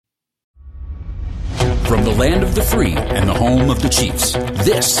From the land of the free and the home of the Chiefs,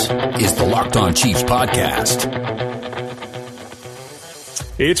 this is the Locked On Chiefs podcast.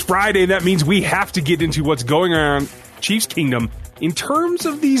 It's Friday. That means we have to get into what's going on Chiefs Kingdom in terms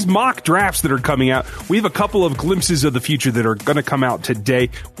of these mock drafts that are coming out. We have a couple of glimpses of the future that are going to come out today.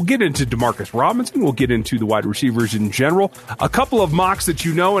 We'll get into DeMarcus Robinson. We'll get into the wide receivers in general, a couple of mocks that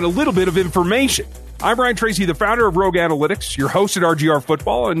you know, and a little bit of information. I'm Ryan Tracy, the founder of Rogue Analytics, your host at RGR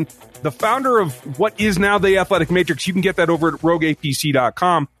Football, and the founder of what is now the Athletic Matrix. You can get that over at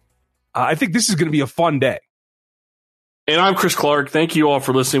rogueapc.com. I think this is going to be a fun day. And I'm Chris Clark. Thank you all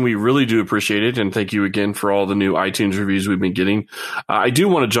for listening. We really do appreciate it. And thank you again for all the new iTunes reviews we've been getting. I do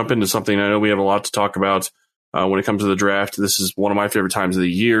want to jump into something. I know we have a lot to talk about when it comes to the draft. This is one of my favorite times of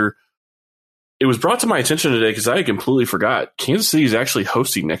the year. It was brought to my attention today because I completely forgot. Kansas City is actually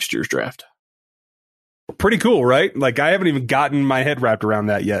hosting next year's draft. Pretty cool, right? Like, I haven't even gotten my head wrapped around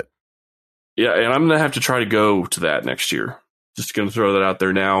that yet. Yeah, and I'm going to have to try to go to that next year. Just going to throw that out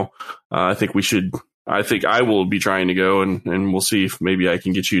there now. I think we should. I think I will be trying to go, and we'll see if maybe I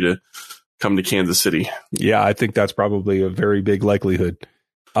can get you to come to Kansas City. Yeah, I think that's probably a very big likelihood.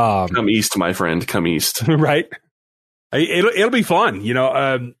 Come east, my friend. Come east. Right? It'll be fun. You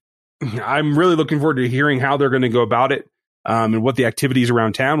know, I'm really looking forward to hearing how they're going to go about it and what the activities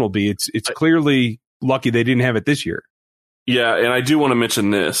around town will be. It's clearly lucky they didn't have it this year. Yeah, and I do want to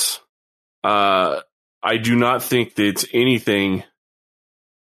mention this. I do not think that anything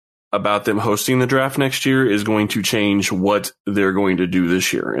about them hosting the draft next year is going to change what they're going to do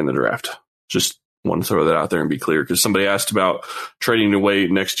this year in the draft. Just want to throw that out there and be clear, because somebody asked about trading away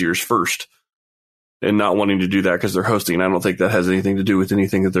next year's first and not wanting to do that because they're hosting. I don't think that has anything to do with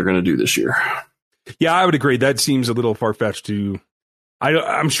anything that they're going to do this year. Yeah, I would agree. That seems a little far-fetched to...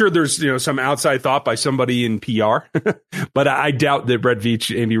 I'm sure there's some outside thought by somebody in PR, but I doubt that Brett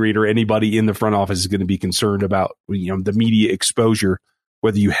Veach, Andy Reid, or anybody in the front office is going to be concerned about the media exposure,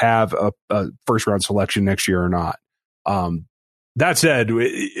 whether you have a first round selection next year or not. That said,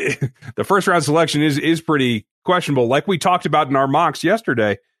 the first round selection is pretty questionable, like we talked about in our mocks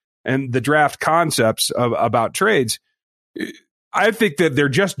yesterday, and the draft concepts about trades. I think that they're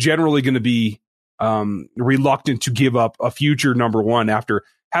just generally going to be reluctant to give up a future number one after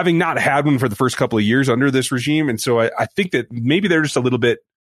having not had one for the first couple of years under this regime. And so I think that maybe they're just a little bit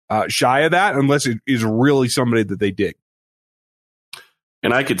shy of that, unless it is really somebody that they dig.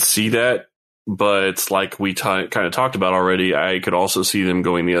 And I could see that, but it's like we kind of talked about already. I could also see them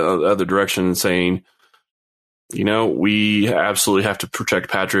going the other direction and saying, we absolutely have to protect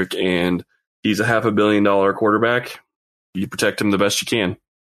Patrick, and he's a $500 million quarterback. You protect him the best you can.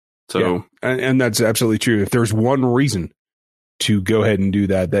 So, yeah, and that's absolutely true. If there's one reason to go ahead and do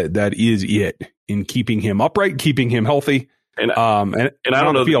that is it, in keeping him upright, keeping him healthy. And I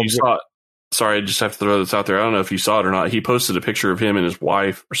don't know if you saw it. Sorry, I just have to throw this out there. I don't know if you saw it or not. He posted a picture of him and his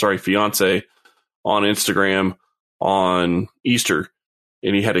fiance on Instagram on Easter,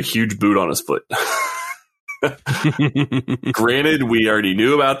 and he had a huge boot on his foot. Granted, we already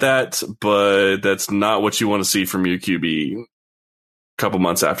knew about that, but that's not what you want to see from your QB couple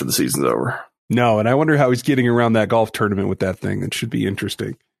months after the season's over. No, and I wonder how he's getting around that golf tournament with that thing. It should be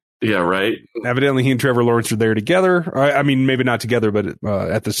interesting. Yeah, right. Evidently, he and Trevor Lawrence are there together. I mean, maybe not together, but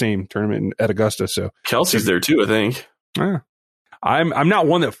at the same tournament at Augusta. So Kelsey's there too, I think. Yeah. I'm not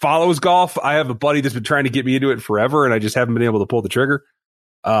one that follows golf. I have a buddy that's been trying to get me into it forever, and I just haven't been able to pull the trigger.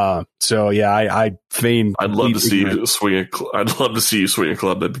 So yeah, I feign. I'd love to see you swing I'd love to see you swing a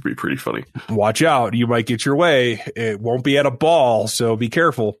club. That'd be pretty funny. Watch out. You might get your way. It won't be at a ball, so be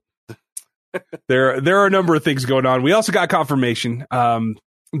careful. There are a number of things going on. We also got confirmation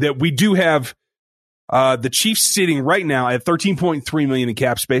that we do have the Chiefs sitting right now at $13.3 million in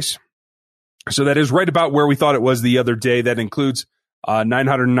cap space. So that is right about where we thought it was the other day. That includes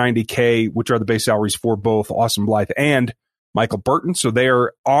 $990K, which are the base salaries for both Austin Blythe and Michael Burton. So they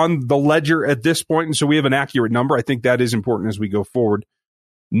are on the ledger at this point, and so we have an accurate number. I think that is important as we go forward.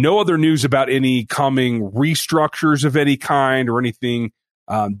 No other news about any coming restructures of any kind or anything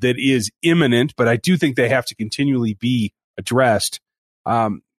that is imminent, but I do think they have to continually be addressed.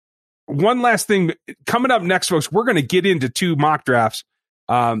 One last thing coming up next, folks, we're going to get into two mock drafts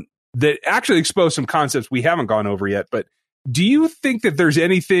that actually expose some concepts we haven't gone over yet. But do you think that there's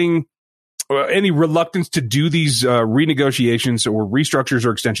any reluctance to do these renegotiations or restructures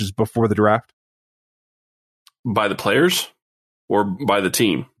or extensions before the draft? By the players or by the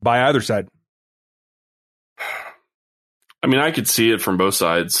team? By either side. I mean, I could see it from both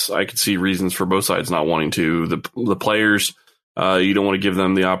sides. I could see reasons for both sides not wanting to. The players, you don't want to give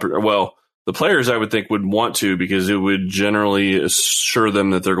them the opportunity. Well, The players, I would think, would want to, because it would generally assure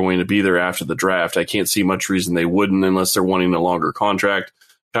them that they're going to be there after the draft. I can't see much reason they wouldn't, unless they're wanting a longer contract,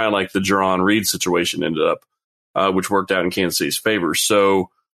 kind of like the Jaron Reed situation ended up, which worked out in Kansas City's favor.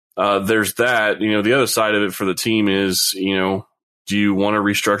 So there's that. The other side of it for the team is, do you want to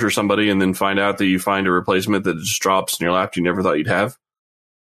restructure somebody and then find out that you find a replacement that just drops in your lap you never thought you'd have?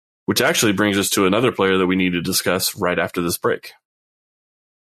 Which actually brings us to another player that we need to discuss right after this break.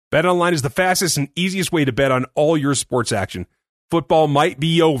 BetOnline is the fastest and easiest way to bet on all your sports action. Football might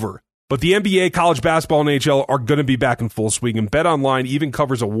be over, but the NBA, college basketball, and NHL are going to be back in full swing, and BetOnline even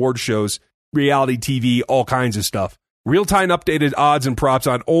covers award shows, reality TV, all kinds of stuff. Real-time updated odds and props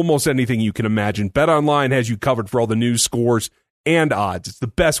on almost anything you can imagine. BetOnline has you covered for all the news, scores, and odds. It's the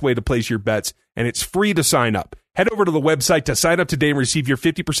best way to place your bets, and it's free to sign up. Head over to the website to sign up today and receive your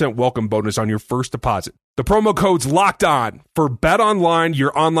 50% welcome bonus on your first deposit. The promo code's Locked On for BetOnline,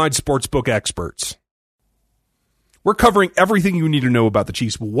 your online sportsbook experts. We're covering everything you need to know about the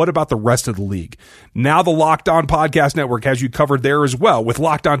Chiefs, but what about the rest of the league? Now the Locked On Podcast Network has you covered there as well with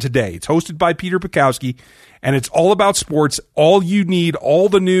Locked On Today. It's hosted by Peter Bukowski, and it's all about sports, all you need, all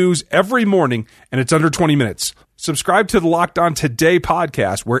the news every morning, and it's under 20 minutes. Subscribe to the Locked On Today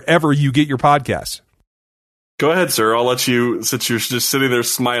podcast wherever you get your podcasts. Go ahead, sir. I'll let you, since you're just sitting there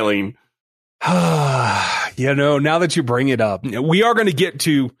smiling. Now that you bring it up, we are going to get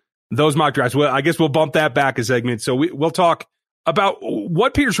to those mock drafts. Well, I guess we'll bump that back a segment. So we'll talk about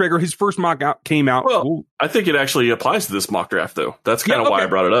what Peter Schrager, his first mock came out. Well, I think it actually applies to this mock draft, though. That's kind of why I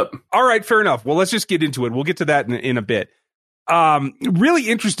brought it up. All right, fair enough. Well, let's just get into it. We'll get to that in a bit. Really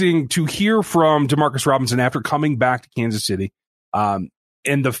interesting to hear from DeMarcus Robinson after coming back to Kansas City. And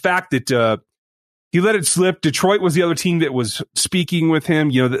the fact that he let it slip. Detroit was the other team that was speaking with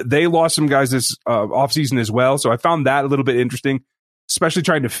him. They lost some guys this offseason as well. So I found that a little bit interesting, especially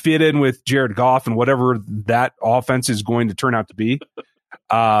trying to fit in with Jared Goff and whatever that offense is going to turn out to be.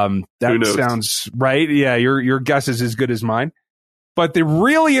 That sounds right. Yeah, your guess is as good as mine. But the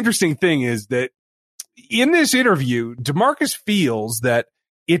really interesting thing is that in this interview, DeMarcus feels that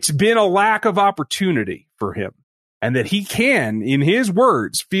it's been a lack of opportunity for him, and that he can, in his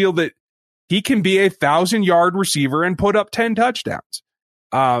words, feel that he can be a 1,000-yard receiver and put up 10 touchdowns.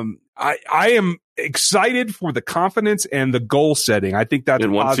 I am excited for the confidence and the goal setting. I think that's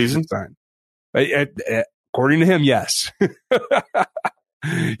in one season sign. According to him, yes.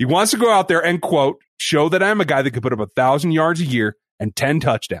 He wants to go out there and, quote, show that I'm a guy that could put up 1,000 yards a year and 10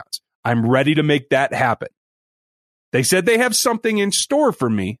 touchdowns. I'm ready to make that happen. They said they have something in store for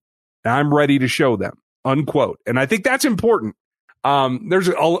me, and I'm ready to show them, unquote. And I think that's important. There's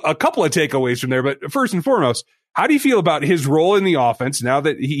a couple of takeaways from there, but first and foremost, how do you feel about his role in the offense now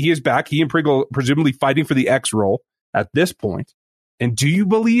that he is back? He and Pringle presumably fighting for the X role at this point. And do you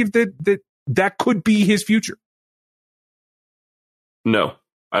believe that could be his future? No,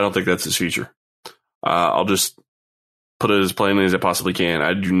 I don't think that's his future. I'll just put it as plainly as I possibly can.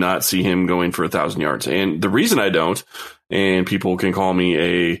 I do not see him going for 1,000 yards. And the reason I don't, and people can call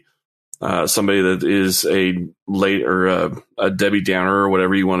me somebody that is a late or a Debbie Downer or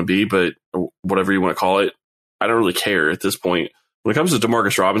whatever you want to be, but whatever you want to call it, I don't really care at this point. When it comes to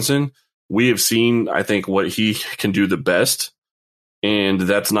DeMarcus Robinson, we have seen, I think, what he can do the best, and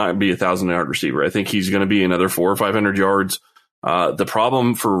that's not be a 1,000-yard receiver. I think he's going to be another 400 or 500 yards. The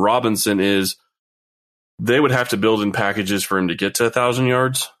problem for Robinson is they would have to build in packages for him to get to 1,000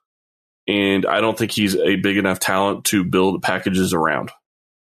 yards, and I don't think he's a big enough talent to build packages around.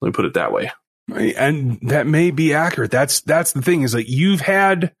 Let me put it that way. And that may be accurate. That's the thing, is like you've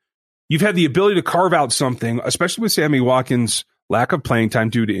had the ability to carve out something, especially with Sammy Watkins' lack of playing time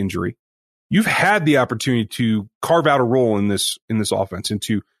due to injury. You've had the opportunity to carve out a role in this offense and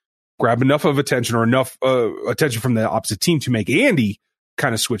to grab enough of attention or enough attention from the opposite team to make Andy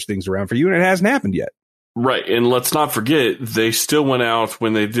kind of switch things around for you, and it hasn't happened yet. Right, and let's not forget, they still went out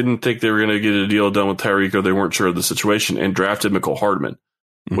when they didn't think they were going to get a deal done with Tyreek, or they weren't sure of the situation, and drafted Mecole Hardman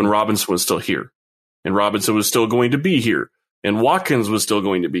when Robinson was still here. And Robinson was still going to be here. And Watkins was still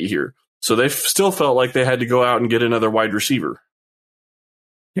going to be here. So they still felt like they had to go out and get another wide receiver.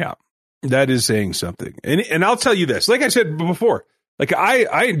 Yeah, that is saying something. And I'll tell you this, like I said before, like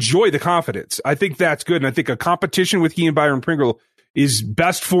I enjoy the confidence. I think that's good. And I think a competition with he and Byron Pringle is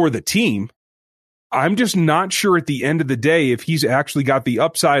best for the team. I'm just not sure at the end of the day if he's actually got the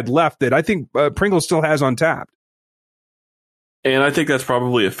upside left that I think Pringle still has on tap. And I think that's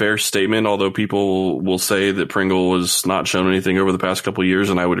probably a fair statement, although people will say that Pringle has not shown anything over the past couple of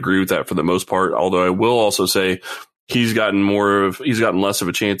years, and I would agree with that for the most part. Although I will also say he's gotten less of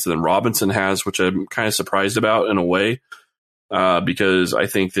a chance than Robinson has, which I'm kind of surprised about in a way, because I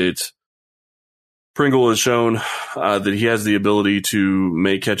think that Pringle has shown that he has the ability to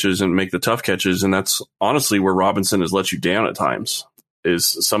make catches and make the tough catches, and that's honestly where Robinson has let you down at times,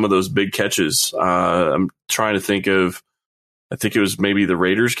 is some of those big catches. I'm trying to think of, I think it was maybe the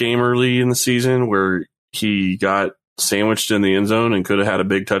Raiders game early in the season where he got sandwiched in the end zone and could have had a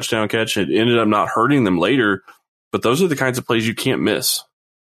big touchdown catch. It ended up not hurting them later, but those are the kinds of plays you can't miss.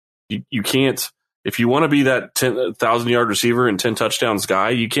 You can't, if you want to be that 10,000-yard receiver and 10 touchdowns guy,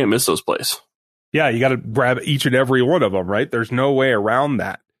 you can't miss those plays. Yeah, you got to grab each and every one of them, right? There's no way around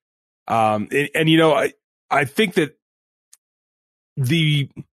that. I think that the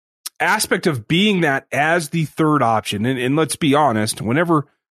aspect of being that as the third option, and let's be honest, whenever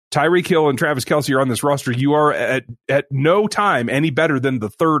Tyreek Hill and Travis Kelce are on this roster, you are at no time any better than the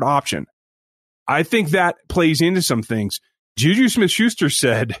third option. I think that plays into some things. Juju Smith-Schuster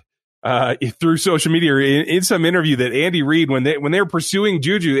said through social media in some interview that Andy Reid, when they were pursuing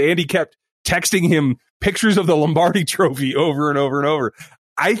Juju, Andy kept texting him pictures of the Lombardi Trophy over and over and over.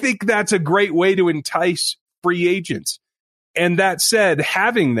 I think that's a great way to entice free agents. And that said,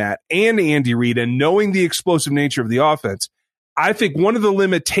 having that and Andy Reid and knowing the explosive nature of the offense, I think one of the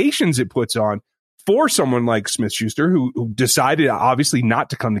limitations it puts on for someone like Smith-Schuster, who decided obviously not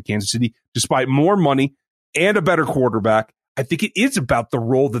to come to Kansas City despite more money and a better quarterback, I think it is about the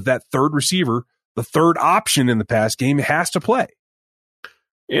role that third receiver, the third option in the pass game, has to play.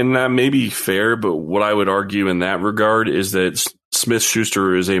 And that may be fair, but what I would argue in that regard is that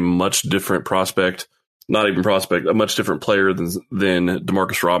Smith-Schuster is a much different prospect, not even prospect, a much different player than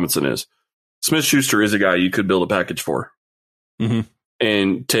DeMarcus Robinson is. Smith-Schuster is a guy you could build a package for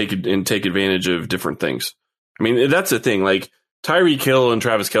and take advantage of different things. I mean, that's the thing. Like Tyreek Hill and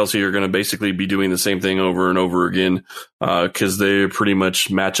Travis Kelce are going to basically be doing the same thing over and over again because they're pretty much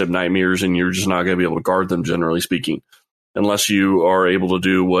matchup nightmares, and you're just not going to be able to guard them, generally speaking, unless you are able to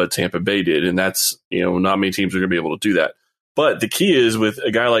do what Tampa Bay did. And that's, not many teams are going to be able to do that. But the key is with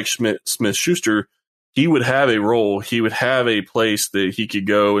a guy like Smith-Schuster, he would have a role. He would have a place that he could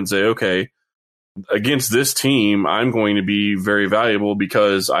go and say, okay, against this team, I'm going to be very valuable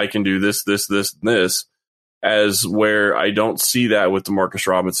because I can do this, this, this, and this, as where I don't see that with DeMarcus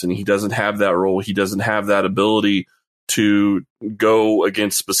Robinson. He doesn't have that role. He doesn't have that ability to go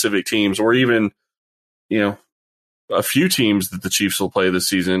against specific teams or even, a few teams that the Chiefs will play this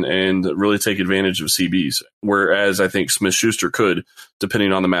season and really take advantage of CBs, whereas I think Smith-Schuster could,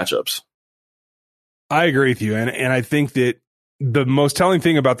 depending on the matchups. I agree with you. And I think that the most telling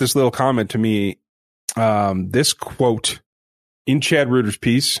thing about this little comment to me, this quote in Chad Reuter's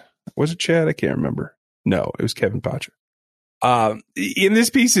piece, was it Chad? I can't remember. No, it was Kevin Pacha. In this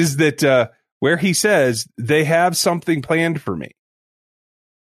piece is that where he says they have something planned for me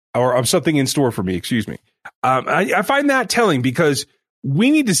or something in store for me, excuse me. I find that telling because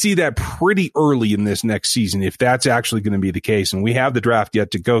we need to see that pretty early in this next season if that's actually going to be the case. And we have the draft yet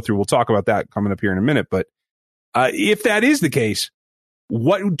to go through. We'll talk about that coming up here in a minute. But if that is the case,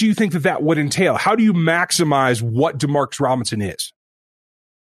 what do you think that would entail? How do you maximize what DeMarcus Robinson is?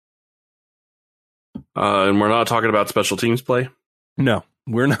 And we're not talking about special teams play? No,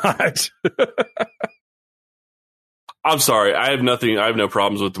 we're not. I'm sorry. I have no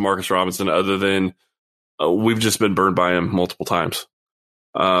problems with DeMarcus Robinson other than we've just been burned by him multiple times.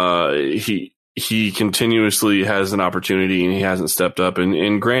 He continuously has an opportunity and he hasn't stepped up.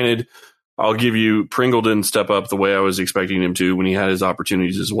 And granted, I'll give you, Pringle didn't step up the way I was expecting him to when he had his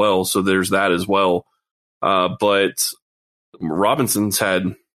opportunities as well. So there's that as well. But Robinson's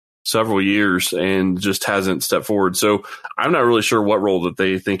had several years and just hasn't stepped forward. So I'm not really sure what role that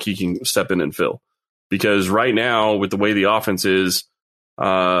they think he can step in and fill. Because right now, with the way the offense is,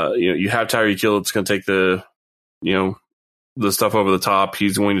 you have Tyreek Hill that's going to take the stuff over the top.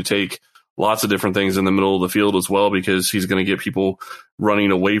 He's going to take lots of different things in the middle of the field as well because he's going to get people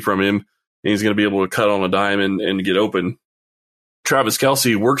running away from him, and he's going to be able to cut on a dime and get open. Travis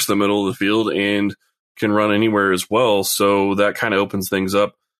Kelce works the middle of the field and can run anywhere as well, so that kind of opens things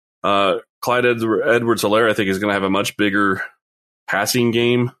up. Clyde Edwards-Helaire, I think, is going to have a much bigger passing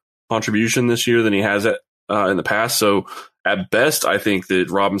game contribution this year than he has in the past. So at best, I think that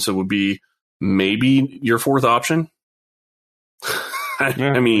Robinson would be maybe your fourth option.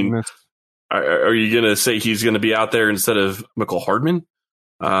 I mean, are you going to say he's going to be out there instead of Mecole Hardman?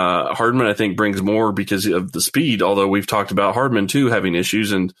 Hardman, I think, brings more because of the speed, although we've talked about Hardman too having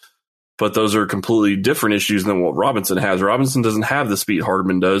issues, but those are completely different issues than what Robinson has. Robinson doesn't have the speed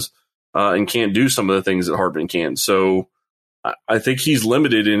Hardman does and can't do some of the things that Hardman can. So I think he's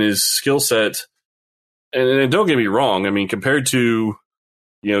limited in his skill set. And don't get me wrong. I mean, compared to,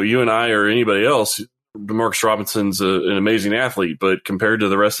 you and I or anybody else, DeMarcus Robinson's an amazing athlete, but compared to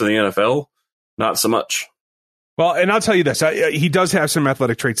the rest of the NFL, not so much. Well, and I'll tell you this, he does have some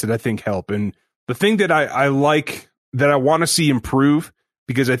athletic traits that I think help. And the thing that I like, that I want to see improve,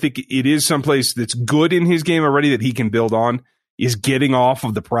 because I think it is someplace that's good in his game already that he can build on, is getting off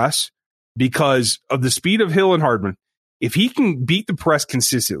of the press because of the speed of Hill and Hardman. If he can beat the press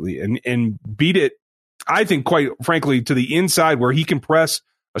consistently and beat it, I think, quite frankly, to the inside where he can press,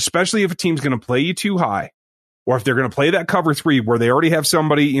 especially if a team's going to play you too high, or if they're going to play that cover three where they already have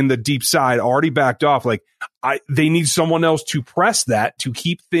somebody in the deep side already backed off, they need someone else to press that to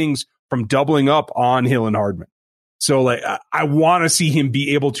keep things from doubling up on Hill and Hardman. So I want to see him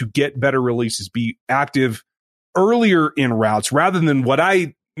be able to get better releases, be active earlier in routes rather than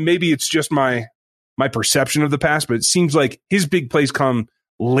maybe it's just my perception of the past, but it seems like his big plays come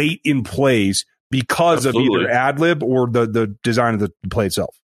late in plays because Absolutely. Of either ad lib or the design of the play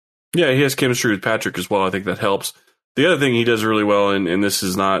itself. Yeah, he has chemistry with Patrick as well. I think that helps. The other thing he does really well, and this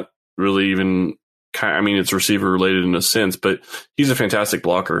is not really even, it's receiver related in a sense, but he's a fantastic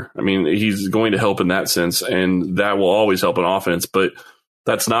blocker. I mean, he's going to help in that sense, and that will always help an offense, but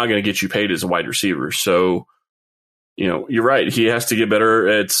that's not going to get you paid as a wide receiver. So, you're right. He has to get better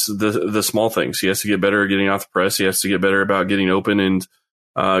at the small things. He has to get better at getting off the press. He has to get better about getting open and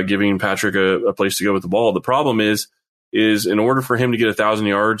giving Patrick a place to go with the ball. The problem is in order for him to get 1,000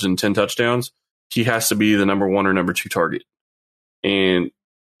 yards and 10 touchdowns, he has to be the number 1 or number 2 target. And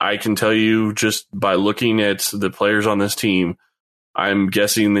I can tell you just by looking at the players on this team, I'm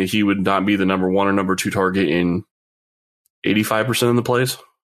guessing that he would not be the number 1 or number 2 target in 85% of the plays.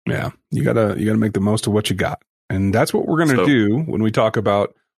 Yeah, you gotta make the most of what you got. And that's what we're going to do when we talk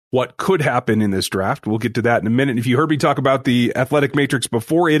about what could happen in this draft. We'll get to that in a minute. If you heard me talk about the athletic matrix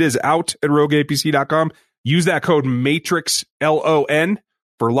before, it is out at rogueapc.com. Use that code MATRIXLON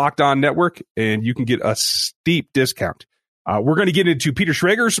for Locked On Network, and you can get a steep discount. We're going to get into Peter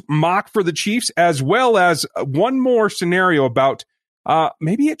Schrager's mock for the Chiefs, as well as one more scenario about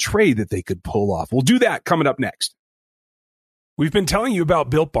maybe a trade that they could pull off. We'll do that coming up next. We've been telling you about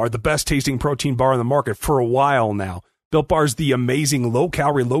Built Bar, the best tasting protein bar on the market, for a while now. Built Bar is the amazing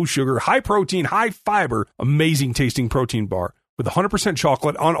low-calorie, low-sugar, high-protein, high-fiber, amazing tasting protein bar with 100%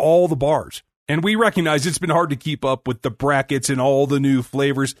 chocolate on all the bars. And we recognize it's been hard to keep up with the brackets and all the new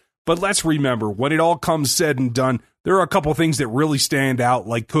flavors, but let's remember, when it all comes said and done, there are a couple things that really stand out,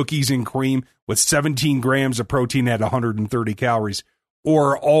 like cookies and cream with 17 grams of protein at 130 calories,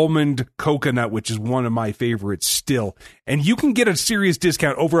 or almond coconut, which is one of my favorites still. And you can get a serious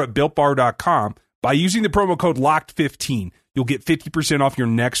discount over at BuiltBar.com by using the promo code LOCKED15. You'll get 50% off your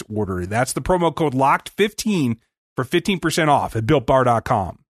next order. That's the promo code LOCKED15 for 15% off at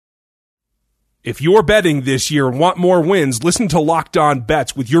BuiltBar.com. If you're betting this year and want more wins, listen to Locked On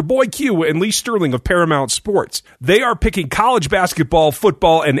Bets with your boy Q and Lee Sterling of Paramount Sports. They are picking college basketball,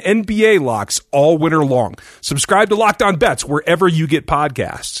 football, and NBA locks all winter long. Subscribe to Locked On Bets wherever you get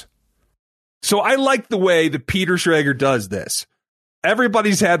podcasts. So I like the way that Peter Schrager does this.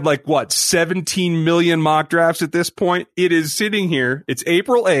 Everybody's had 17 million mock drafts at this point. It is sitting here. It's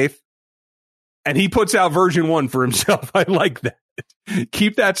April 8th, and he puts out version 1 for himself. I like that.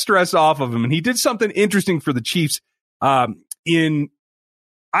 Keep that stress off of him. And he did something interesting for the Chiefs. I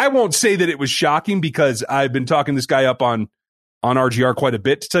won't say that it was shocking because I've been talking this guy up on RGR quite a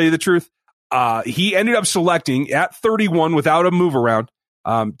bit, to tell you the truth. He ended up selecting at 31 without a move around,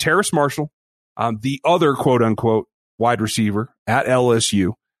 Terrace Marshall, the other quote unquote wide receiver at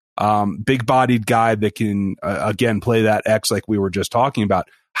LSU, big bodied guy that can, again, play that X like we were just talking about.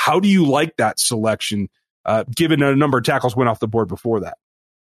 How do you like that selection? Given a number of tackles went off the board before that?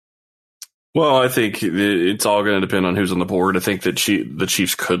 Well, I think it's all going to depend on who's on the board. I think that the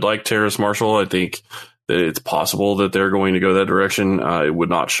Chiefs could like Terrace Marshall. I think that it's possible that they're going to go that direction. It would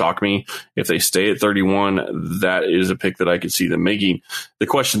not shock me if they stay at 31. That is a pick that I could see them making. The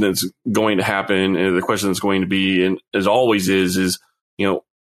question that's going to happen, and the question that's going to be, and as always is,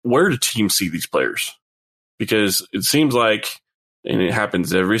 where do teams see these players? Because it seems like, and it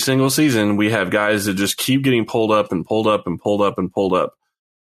happens every single season, we have guys that just keep getting pulled up and pulled up and pulled up and pulled up.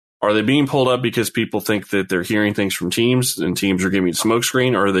 Are they being pulled up because people think that they're hearing things from teams and teams are giving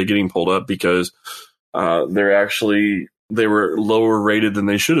smokescreen, or are they getting pulled up because they were lower rated than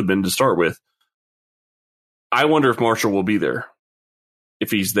they should have been to start with? I wonder if Marshall will be there.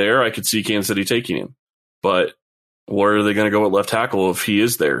 If he's there, I could see Kansas City taking him. But where are they going to go at left tackle if he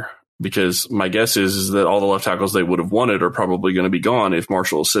is there? Because my guess is that all the left tackles they would have wanted are probably going to be gone if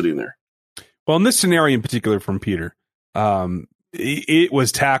Marshall is sitting there. Well, in this scenario in particular from Peter, it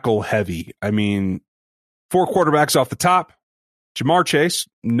was tackle heavy. I mean, 4 quarterbacks off the top. Jamar Chase,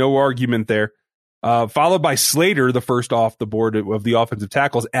 no argument there. Followed by Slater, the first off the board of the offensive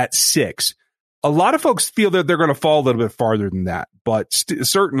tackles at 6. A lot of folks feel that they're going to fall a little bit farther than that, but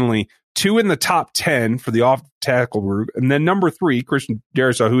certainly 2 in the top 10 for the off tackle group. And then number 3, Christian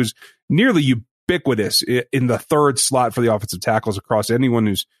Darrisaw, who's nearly ubiquitous in the third slot for the offensive tackles across anyone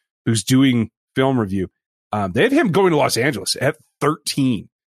who's doing film review. They have him going to Los Angeles at 13,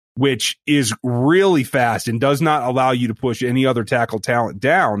 which is really fast and does not allow you to push any other tackle talent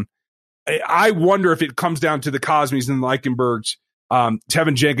down. I wonder if it comes down to the Cosmes and the Eichenbergs.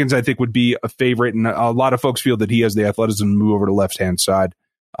 Tevin Jenkins, I think, would be a favorite, and a lot of folks feel that he has the athleticism to move over to the left-hand side.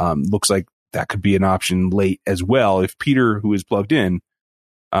 Looks like that could be an option late as well if Peter, who is plugged in,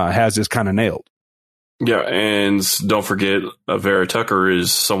 has this kind of nailed. Yeah, and don't forget, Vera Tucker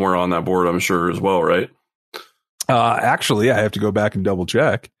is somewhere on that board, I'm sure, as well, right? Actually, I have to go back and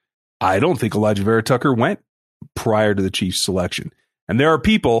double-check. I don't think Elijah Vera Tucker went prior to the Chiefs' selection. And there are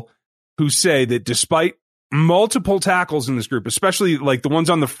people who say that despite multiple tackles in this group, especially like the ones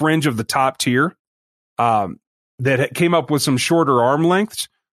on the fringe of the top tier that came up with some shorter arm lengths,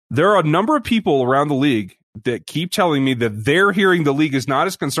 there are a number of people around the league that keep telling me that they're hearing the league is not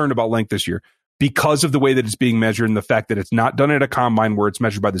as concerned about length this year because of the way that it's being measured and the fact that it's not done at a combine where it's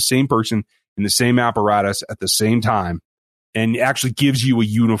measured by the same person in the same apparatus at the same time and actually gives you a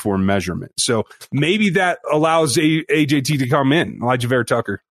uniform measurement. So maybe that allows AJT to come in, Elijah Vera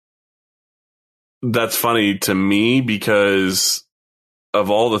Tucker. That's funny to me because of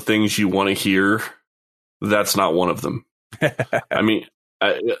all the things you want to hear, that's not one of them. I mean,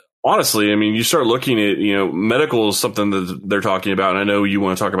 honestly, you start looking at, medical is something that they're talking about. And I know you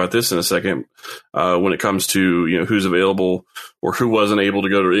want to talk about this in a second when it comes to, who's available or who wasn't able to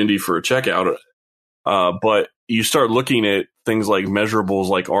go to Indy for a checkout. But you start looking at things like measurables,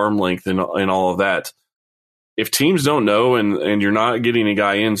 like arm length and all of that. If teams don't know and you're not getting a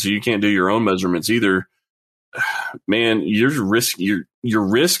guy in, so you can't do your own measurements either, man, your risk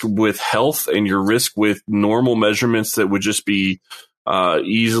with health and your risk with normal measurements that would just be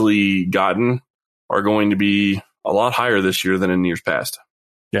easily gotten are going to be a lot higher this year than in years past.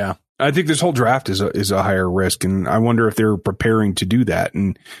 Yeah, I think this whole draft is a higher risk, and I wonder if they're preparing to do that.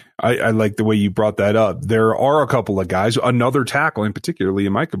 And I like the way you brought that up. There are a couple of guys, another tackle in particularly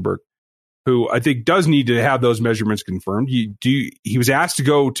in Eichenberg, who I think does need to have those measurements confirmed. He was asked to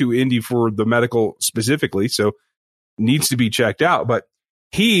go to Indy for the medical specifically, so needs to be checked out. But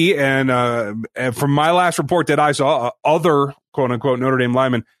he and from my last report that I saw, other quote-unquote Notre Dame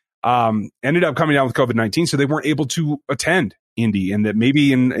linemen ended up coming down with COVID-19, so they weren't able to attend Indy, and that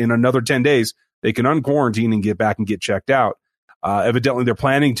maybe in another 10 days they can unquarantine and get back and get checked out. Evidently, they're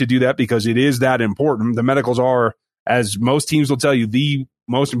planning to do that because it is that important. The medicals are, as most teams will tell you, the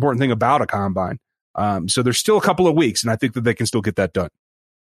most important thing about a combine. So there's still a couple of weeks, and I think that they can still get that done.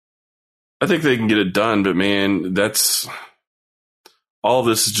 I think they can get it done, but man, all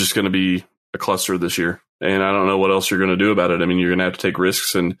this is just going to be a cluster this year. And I don't know what else you're going to do about it. You're going to have to take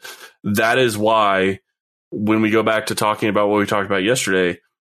risks. And that is why when we go back to talking about what we talked about yesterday,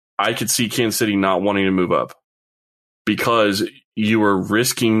 I could see Kansas City not wanting to move up because you are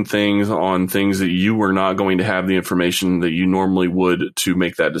risking things on things that you were not going to have the information that you normally would to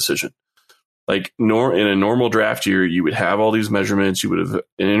make that decision. Like in a normal draft year, you would have all these measurements. You would have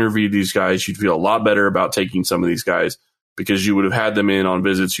interviewed these guys. You'd feel a lot better about taking some of these guys because you would have had them in on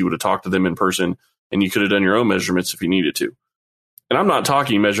visits. You would have talked to them in person, and you could have done your own measurements if you needed to. And I'm not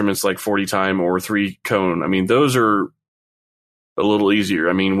talking measurements like 40 time or 3 cone. Those are a little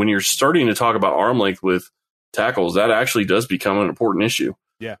easier. When you're starting to talk about arm length with tackles, that actually does become an important issue.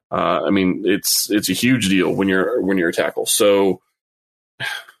 Yeah. It's a huge deal when you're a tackle. So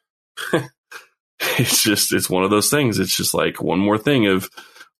it's one of those things. It's just like one more thing of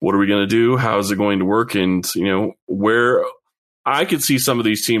what are we going to do? How is it going to work? And, where I could see some of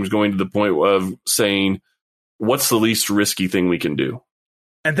these teams going to the point of saying, what's the least risky thing we can do?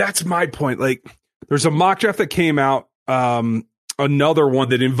 And that's my point. Like, there's a mock draft that came out, another one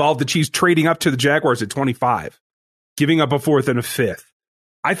that involved the Chiefs trading up to the Jaguars at 25, giving up a 4th and a 5th.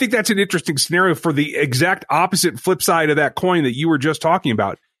 I think that's an interesting scenario for the exact opposite flip side of that coin that you were just talking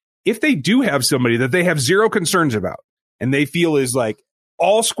about. If they do have somebody that they have zero concerns about and they feel is like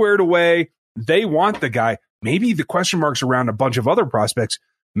all squared away, they want the guy, maybe the question marks around a bunch of other prospects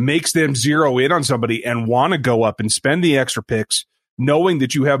makes them zero in on somebody and want to go up and spend the extra picks knowing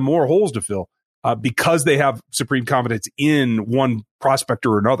that you have more holes to fill because they have supreme confidence in one prospect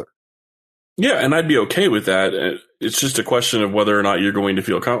or another. Yeah, and I'd be okay with that. It's just a question of whether or not you're going to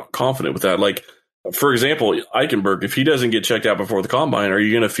feel confident with that. Like, for example, Eichenberg, if he doesn't get checked out before the combine, are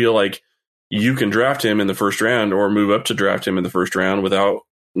you going to feel like you can draft him in the first round or move up to draft him in the first round without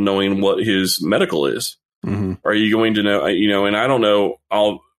knowing what his medical is? Mm-hmm. Are you going to know, and I don't know,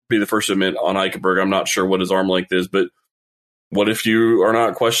 I'll be the first to admit on Eichenberg, I'm not sure what his arm length is, but what if you are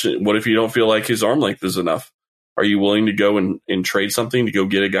not questioning? What if you don't feel like his arm length is enough? Are you willing to go and trade something to go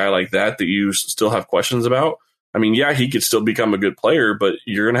get a guy like that you still have questions about? I mean, yeah, he could still become a good player, but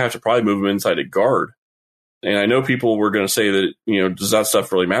you're going to have to probably move him inside a guard. And I know people were going to say that, does that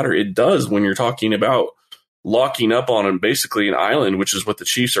stuff really matter? It does when you're talking about locking up on basically an island, which is what the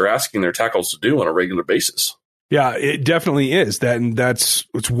Chiefs are asking their tackles to do on a regular basis. Yeah, it definitely is.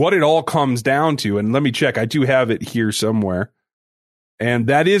 It's what it all comes down to. And let me check. I do have it here somewhere. And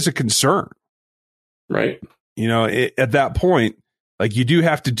that is a concern. Right. At that point, like, you do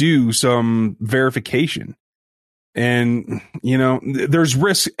have to do some verification. And, there's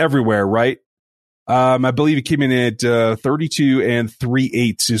risk everywhere, right? I believe it came in at 32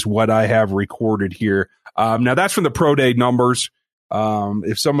 3/8 is what I have recorded here. Now, that's from the Pro Day numbers.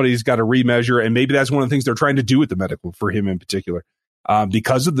 If somebody's got to remeasure, and maybe that's one of the things they're trying to do with the medical for him in particular,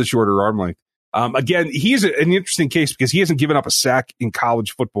 because of the shorter arm length. Again, he's an interesting case because he hasn't given up a sack in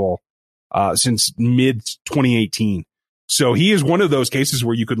college football since mid-2018. So he is one of those cases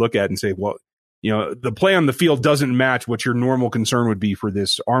where you could look at and say, well, the play on the field doesn't match what your normal concern would be for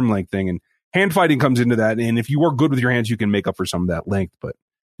this arm length thing. And hand fighting comes into that. And if you are good with your hands, you can make up for some of that length. But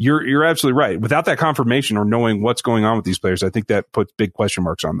you're absolutely right. Without that confirmation or knowing what's going on with these players, I think that puts big question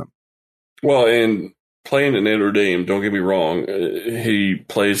marks on them. Well, and playing at Notre Dame, don't get me wrong, he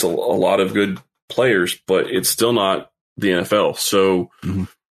plays a lot of good players, but it's still not the NFL. So,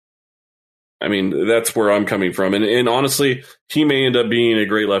 I mean, that's where I'm coming from. And honestly, he may end up being a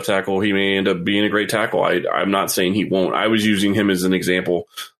great left tackle. He may end up being a great tackle. I'm not saying he won't. I was using him as an example.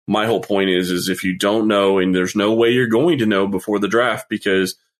 My whole point is if you don't know, and there's no way you're going to know before the draft,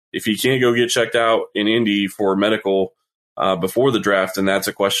 because if he can't go get checked out in Indy for medical before the draft, then that's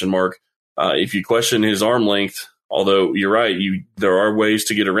a question mark. If you question his arm length, although you're right, there are ways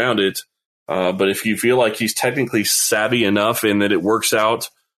to get around it. But if you feel like he's technically savvy enough and that it works out,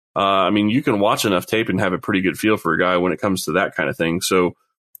 you can watch enough tape and have a pretty good feel for a guy when it comes to that kind of thing. So,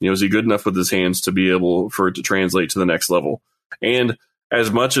 is he good enough with his hands to be able for it to translate to the next level? And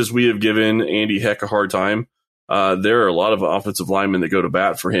as much as we have given Andy Heck a hard time, there are a lot of offensive linemen that go to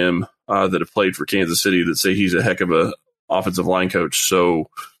bat for him that have played for Kansas City that say he's a heck of a offensive line coach. So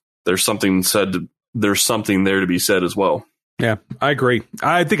there's something there to be said as well. Yeah, I agree.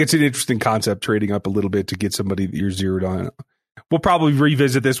 I think it's an interesting concept, trading up a little bit to get somebody that you're zeroed on. We'll probably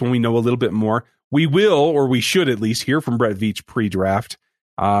revisit this when we know a little bit more. We will, or we should at least, hear from Brett Veach pre-draft.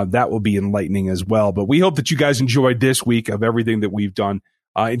 That will be enlightening as well. But we hope that you guys enjoyed this week of everything that we've done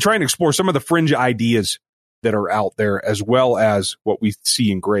and try and explore some of the fringe ideas that are out there, as well as what we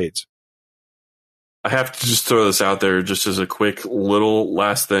see in grades. I have to just throw this out there just as a quick little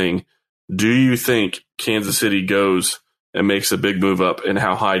last thing. Do you think Kansas City goes and makes a big move up, and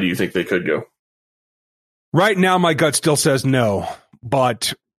how high do you think they could go? Right now, my gut still says no.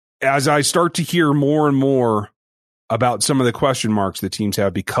 But as I start to hear more and more about some of the question marks that teams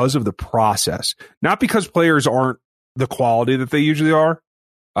have because of the process, not because players aren't the quality that they usually are,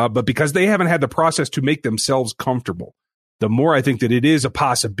 but because they haven't had the process to make themselves comfortable, the more I think that it is a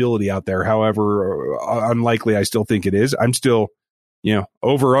possibility out there. However unlikely I still think it is. I'm still,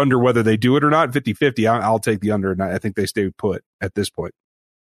 over under whether they do it or not, 50-50. I'll take the under, and I think they stay put at this point.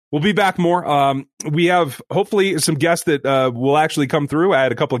 We'll be back more. We have hopefully some guests that will actually come through. I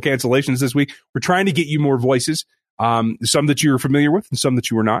had a couple of cancellations this week. We're trying to get you more voices, some that you're familiar with and some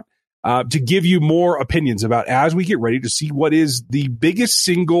that you are not, to give you more opinions about as we get ready to see what is the biggest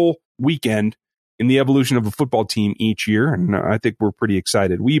single weekend in the evolution of a football team each year. And I think we're pretty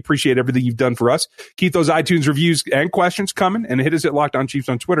excited. We appreciate everything you've done for us. Keep those iTunes reviews and questions coming, and hit us at Locked On Chiefs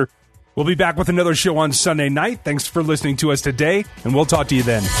on Twitter. We'll be back with another show on Sunday night. Thanks for listening to us today, and we'll talk to you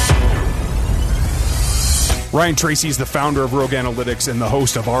then. Ryan Tracy is the founder of Rogue Analytics and the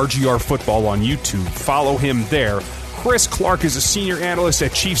host of RGR Football on YouTube. Follow him there. Chris Clark is a senior analyst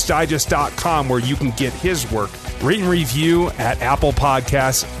at ChiefsDigest.com, where you can get his work. Rate and review at Apple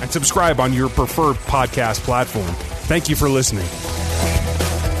Podcasts and subscribe on your preferred podcast platform. Thank you for listening.